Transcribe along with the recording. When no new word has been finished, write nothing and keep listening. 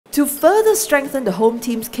To further strengthen the home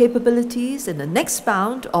team's capabilities in the next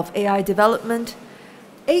bound of AI development,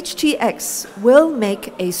 HTX will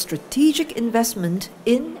make a strategic investment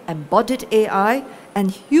in embodied AI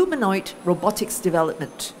and humanoid robotics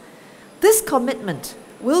development. This commitment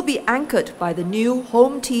will be anchored by the new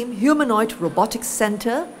Home Team Humanoid Robotics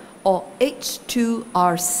Center, or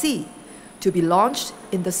H2RC, to be launched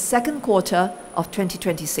in the second quarter of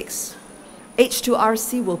 2026.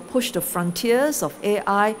 H2RC will push the frontiers of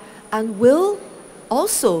AI and will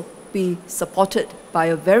also be supported by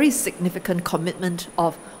a very significant commitment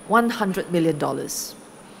of $100 million.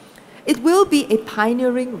 It will be a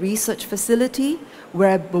pioneering research facility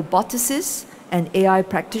where roboticists and AI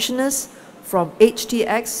practitioners from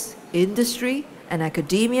HTX, industry, and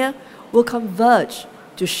academia will converge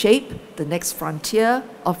to shape the next frontier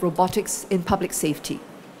of robotics in public safety.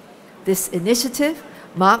 This initiative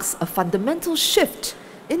marks a fundamental shift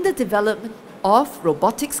in the development of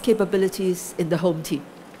robotics capabilities in the home team.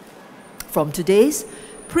 From today's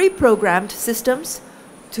pre-programmed systems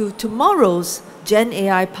to tomorrow's Gen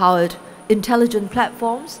AI-powered intelligent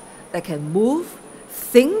platforms that can move,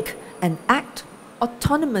 think, and act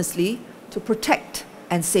autonomously to protect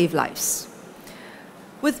and save lives.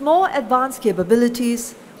 With more advanced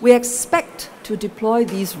capabilities, we expect to deploy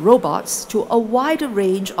these robots to a wider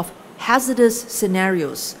range of hazardous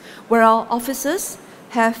scenarios where our officers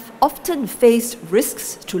have often faced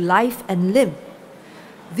risks to life and limb.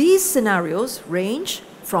 These scenarios range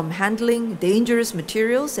from handling dangerous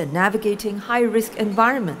materials and navigating high-risk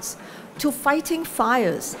environments to fighting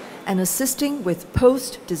fires and assisting with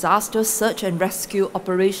post-disaster search and rescue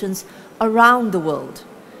operations around the world.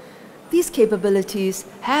 These capabilities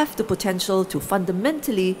have the potential to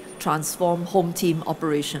fundamentally transform home team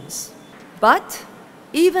operations. But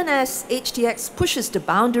even as HTX pushes the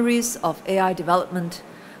boundaries of AI development,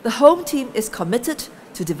 the home team is committed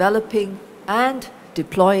to developing and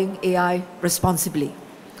deploying AI responsibly.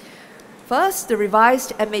 First, the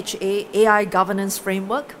revised MHA AI governance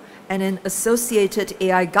framework and an associated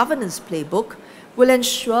AI governance playbook will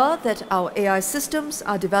ensure that our AI systems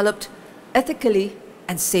are developed ethically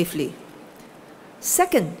and safely.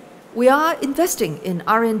 Second, we are investing in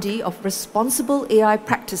R&D of responsible AI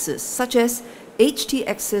practices such as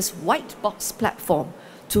HTX's white box platform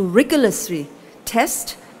to rigorously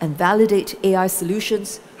test and validate AI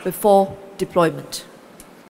solutions before deployment.